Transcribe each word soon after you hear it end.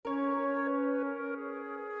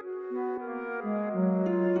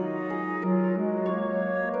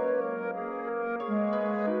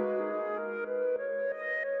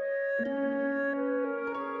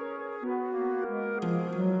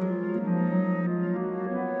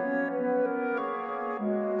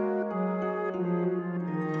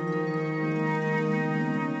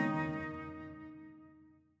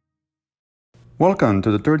Welcome to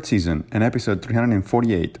the third season and episode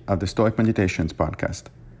 348 of the Stoic Meditations podcast,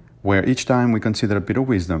 where each time we consider a bit of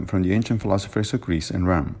wisdom from the ancient philosophers of Greece and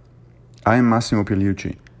Rome. I am Massimo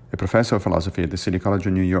Pigliucci, a professor of philosophy at the City College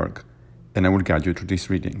of New York, and I will guide you through this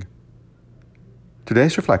reading.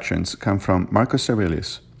 Today's reflections come from Marcus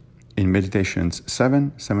Aurelius in Meditations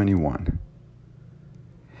 771.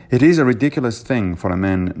 It is a ridiculous thing for a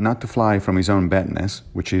man not to fly from his own badness,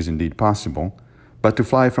 which is indeed possible, but to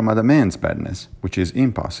fly from other man's badness, which is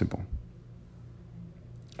impossible.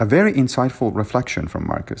 A very insightful reflection from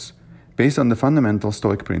Marcus, based on the fundamental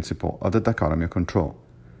Stoic principle of the dichotomy of control.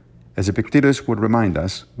 As Epictetus would remind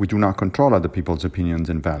us, we do not control other people's opinions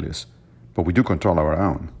and values, but we do control our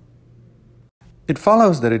own. It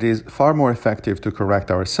follows that it is far more effective to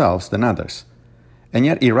correct ourselves than others, and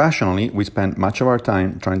yet irrationally we spend much of our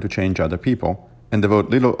time trying to change other people and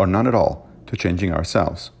devote little or none at all to changing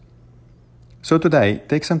ourselves. So today,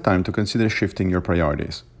 take some time to consider shifting your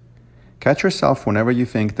priorities. Catch yourself whenever you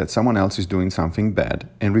think that someone else is doing something bad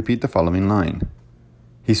and repeat the following line.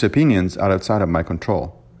 His opinions are outside of my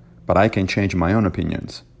control, but I can change my own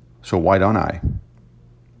opinions, so why don't I?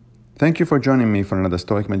 Thank you for joining me for another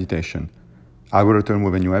Stoic meditation. I will return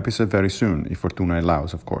with a new episode very soon, if Fortuna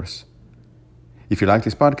allows, of course. If you like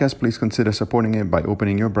this podcast, please consider supporting it by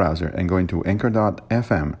opening your browser and going to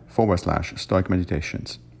anchor.fm/Stoic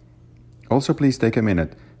Meditations. Also, please take a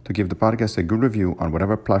minute to give the podcast a good review on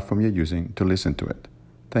whatever platform you're using to listen to it.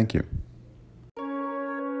 Thank you.